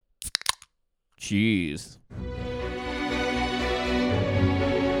Cheers.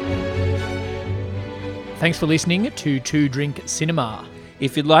 Thanks for listening to Two Drink Cinema.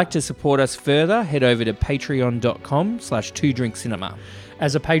 If you'd like to support us further, head over to patreon.com/2drinkcinema.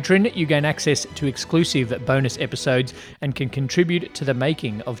 As a patron, you gain access to exclusive bonus episodes and can contribute to the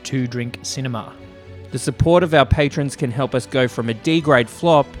making of Two Drink Cinema. The support of our patrons can help us go from a D-grade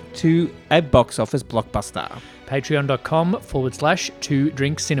flop to a box office blockbuster.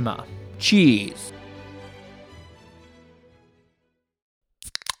 Patreon.com/2drinkcinema. Cheers.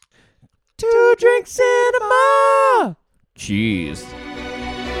 Two Drink Cinema. Cheers.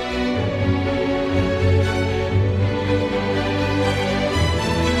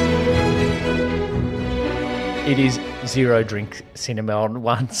 It is Zero Drink Cinema on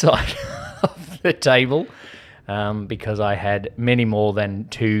one side of the table because I had many more than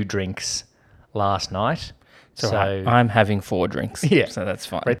 2 drinks last night. So I'm having 4 drinks. Yeah. So that's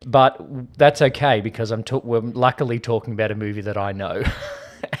fine. But that's okay because we're luckily talking about a movie that I know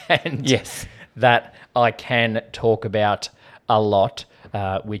and Yes. that I can talk about a lot,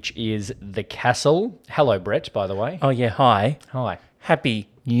 which is The Castle. Hello, Brett, by the way. Oh, yeah. Hi. Hi. Happy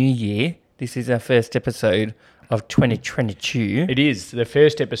New Year. This is our first episode of 2022. It is the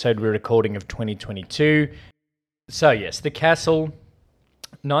first episode we're recording of 2022. So, yes, The Castle,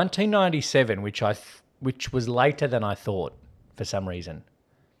 1997, which was later than I thought for some reason.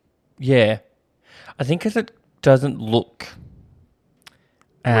 Yeah. I think because it doesn't look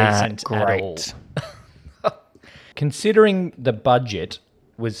Recent great. at all. Considering the budget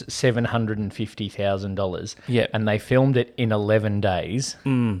was $750,000 Yeah. and they filmed it in 11 days,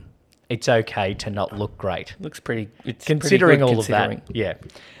 it's okay to not look great. Looks pretty. It's Considering pretty good all considering. of that, yeah.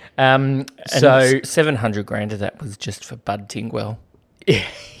 And So, 700 grand of that was just for Bud Tingwell.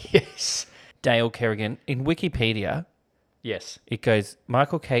 yes. Dale Kerrigan. In Wikipedia, Yes. it goes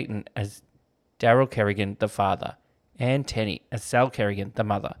Michael Keaton as Daryl Kerrigan, the father. Anne Tenney as Sal Kerrigan, the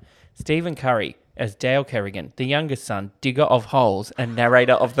mother. Stephen Curry as Dale Kerrigan, the youngest son, digger of holes and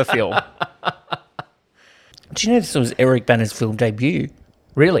narrator of the film. Do you know this was Eric Banner's film debut?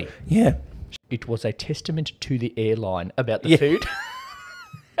 Really? Yeah. It was a testament to the airline about the food.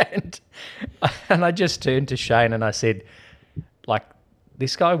 and I just turned to Shane and I said, like,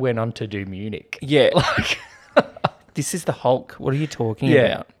 this guy went on to do Munich. Yeah. Like, This is the Hulk. What are you talking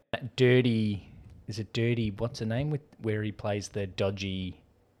about? Is it Dirty, what's the name, where he plays the dodgy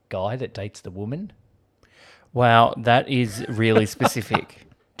guy that dates the woman? Wow, that is really specific.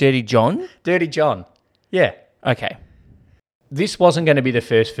 Dirty John? Dirty John. Yeah. Okay. This wasn't going to be the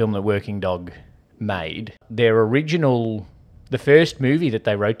first film that Working Dog made. The first movie that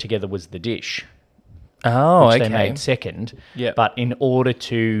they wrote together was The Dish, Oh, which okay. they made second. Yep. But in order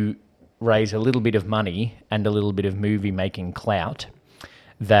to raise a little bit of money and a little bit of movie-making clout,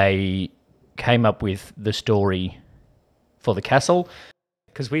 they came up with the story for The Castle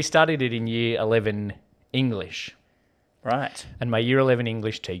because we studied it in Year 11 English. Right. And my Year 11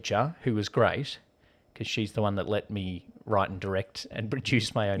 English teacher, who was great, because she's the one that let me write and direct and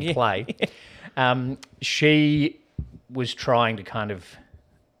produce my own play, she was trying to kind of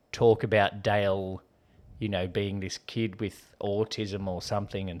talk about Dale, being this kid with autism or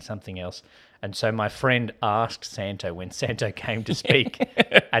something and something else. And so my friend asked Santo when Santo came to speak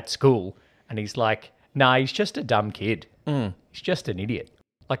at school, and he's like, nah, he's just a dumb kid. He's just an idiot.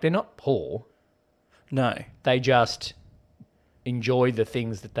 Like, they're not poor. No. They just enjoy the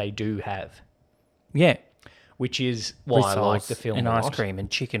things that they do have, Yeah. which is why I like the film and a ice lot. cream and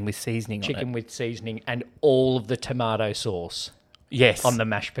chicken with seasoning on Chicken it. with seasoning and all of the tomato sauce Yes. on the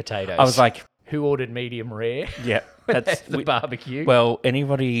mashed potatoes. I was like, who ordered medium rare? yeah. That's the barbecue. Well,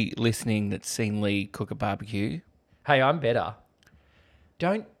 anybody listening that's seen Lee cook a barbecue, Hey, I'm better.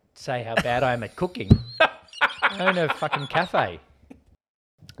 Don't say how bad I am at cooking. I own a fucking cafe.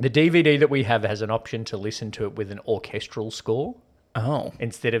 The DVD that we have has an option to listen to it with an orchestral score oh.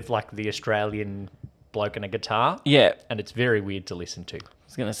 instead of like the Australian bloke and a guitar. Yeah. And it's very weird to listen to. I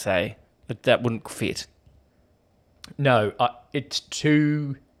was going to say, but that wouldn't fit. No, it's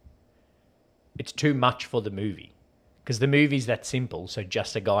too much for the movie because the movie's that simple. So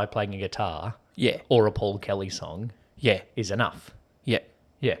just a guy playing a guitar Yeah. or a Paul Kelly song Yeah. is enough. Yeah.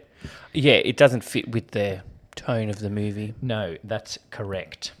 Yeah. Yeah, it doesn't fit with the tone of the movie. No, that's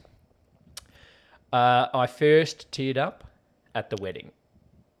correct. I first teared up at the wedding.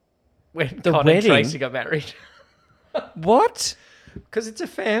 When The Con wedding? and Tracy got married. What? Because it's a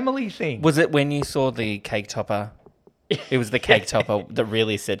family thing. Was it when you saw the cake topper? It was the cake topper that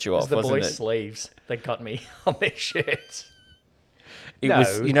really set you It was off, the wasn't boys' it? sleeves that got me on their shirts. It No.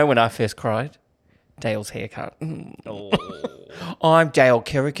 was, when I first cried? Dale's haircut. Oh. I'm Dale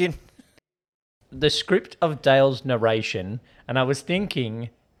Kerrigan. the script of Dale's narration, and I was thinking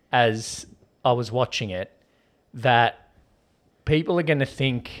as I was watching it that people are going to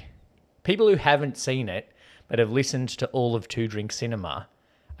think, people who haven't seen it but have listened to all of Two Drink Cinema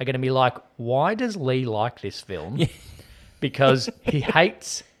are going to be like, why does Lee like this film? Because he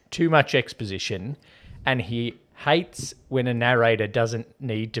hates too much exposition and he hates when a narrator doesn't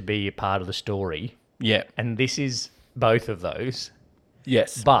need to be a part of the story. Yeah. And this is both of those.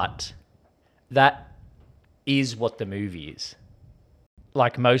 Yes. But that is what the movie is.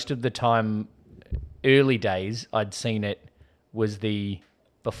 Like most of the time, early days, I'd seen it was the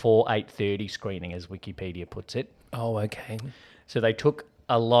before 8:30 screening, as Wikipedia puts it. Oh, okay. So they took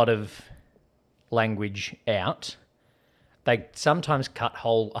a lot of language out. They sometimes cut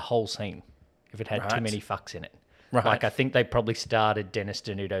a whole scene if it had too Right. many fucks in it. Right. Like I think they probably started Dennis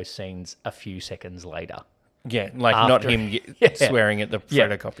Denuto's scenes a few seconds later. Yeah, like not After- him Yeah. swearing at the Yeah.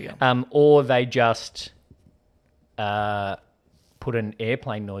 photocopier. Or they just put an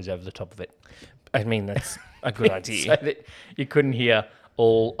airplane noise over the top of it. I mean, that's a good idea. So that you couldn't hear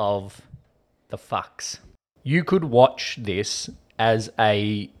all of the fucks. You could watch this as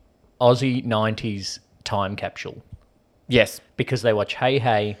a Aussie 90s time capsule Yes. because they watch Hey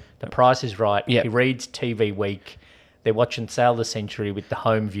Hey, The Price is Right, Yep. he reads TV Week, they're watching Sail the Century with the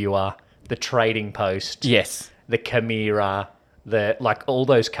Home Viewer, the Trading Post, Yes. the Chimera, like all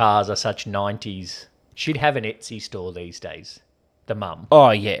those cars are such 90s. She'd have an Etsy store these days, the mum. Oh,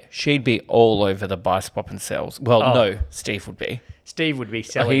 yeah. She'd be all over the buy, swap, and sells. Well, Oh. no, Steve would be. Steve would be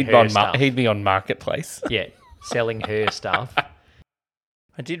selling He'd her stuff. he'd be on Marketplace. Yeah, selling her stuff.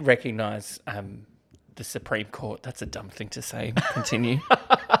 I did recognise the Supreme Court. That's a dumb thing to say. Continue.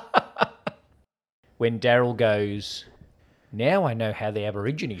 When Daryl goes, now I know how the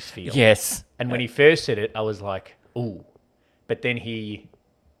Aborigines feel. Yes. And when he first said it, I was like, ooh. But then he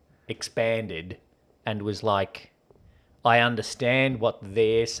expanded and was like, I understand what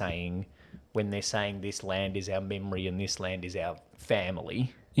they're saying when they're saying this land is our memory and this land is our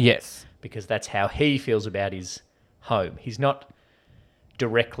family, Yes. because that's how he feels about his home. He's not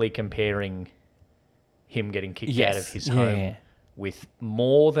directly comparing him getting kicked out of his home Yeah. with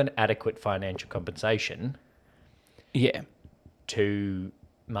more than adequate financial compensation Yeah. to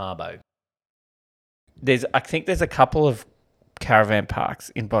Marbo. I think there's a couple of caravan parks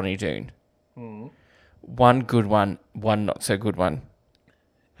in Bonnie Doon. One good one, one not so good one.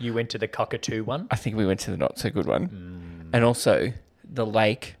 You went to the Cockatoo one? I think we went to the not so good one. And also the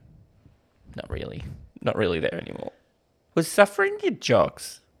lake, not really there anymore. Was suffering your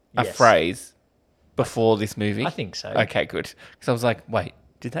jocks a Yes. phrase before this movie? I think so. Okay, good. Because I was like, wait,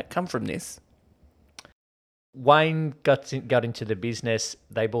 did that come from this? Wayne got into the business.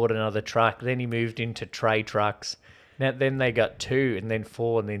 They bought another truck. Then he moved into tray trucks. Now then they got 2 and then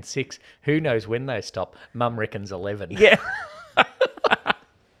 4 and then 6. Who knows when they stop? Mum reckons 11. Yeah.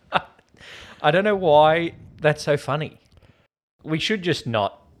 I don't know why that's so funny. We should just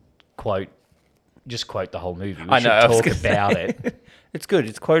not quote the whole movie. We I know, I should was talk gonna about say. it. It's good.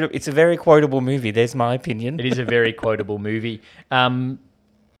 It's a very quotable movie. There's my opinion. It is a very quotable movie. You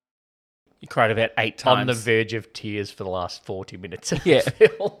cried about 8 times. On the verge of tears for the last 40 minutes of Yeah. the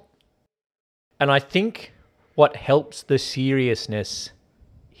film. And I think what helps the seriousness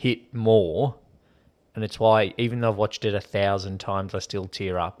hit more, and it's why even though I've watched it 1,000 times, I still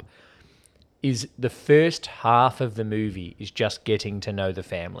tear up, is the first half of the movie is just getting to know the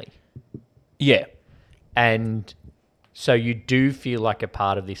family. Yeah. And so you do feel like a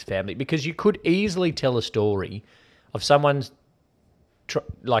part of this family, because you could easily tell a story of someone's,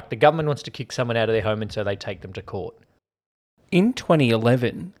 like the government wants to kick someone out of their home and so they take them to court. In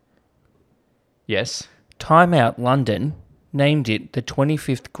 2011, Yes. Time Out London named it the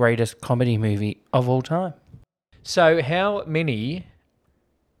 25th greatest comedy movie of all time. So how many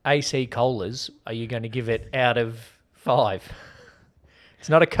AC Colas are you going to give it out of 5? It's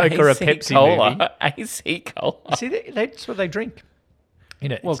not a Coke or a AC Pepsi Cola. movie. AC Cola. See, that's what they drink.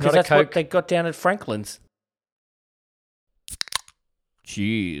 In it. Well, It's because not a that's what Coke. they got down at Franklin's.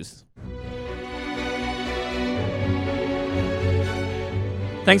 Cheers.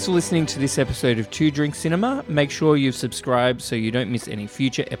 Thanks for listening to this episode of Two Drink Cinema. Make sure you've subscribed so you don't miss any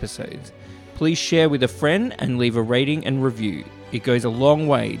future episodes. Please share with a friend and leave a rating and review. It goes a long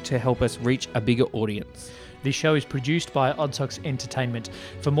way to help us reach a bigger audience. This show is produced by Odd Socks Entertainment.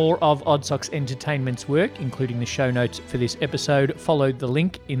 For more of Odd Socks Entertainment's work, including the show notes for this episode, follow the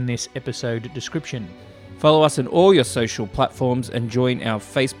link in this episode description. Follow us on all your social platforms and join our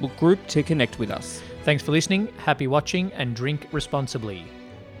Facebook group to connect with us. Thanks for listening, happy watching, and drink responsibly.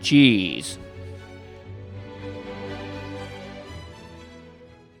 Cheers.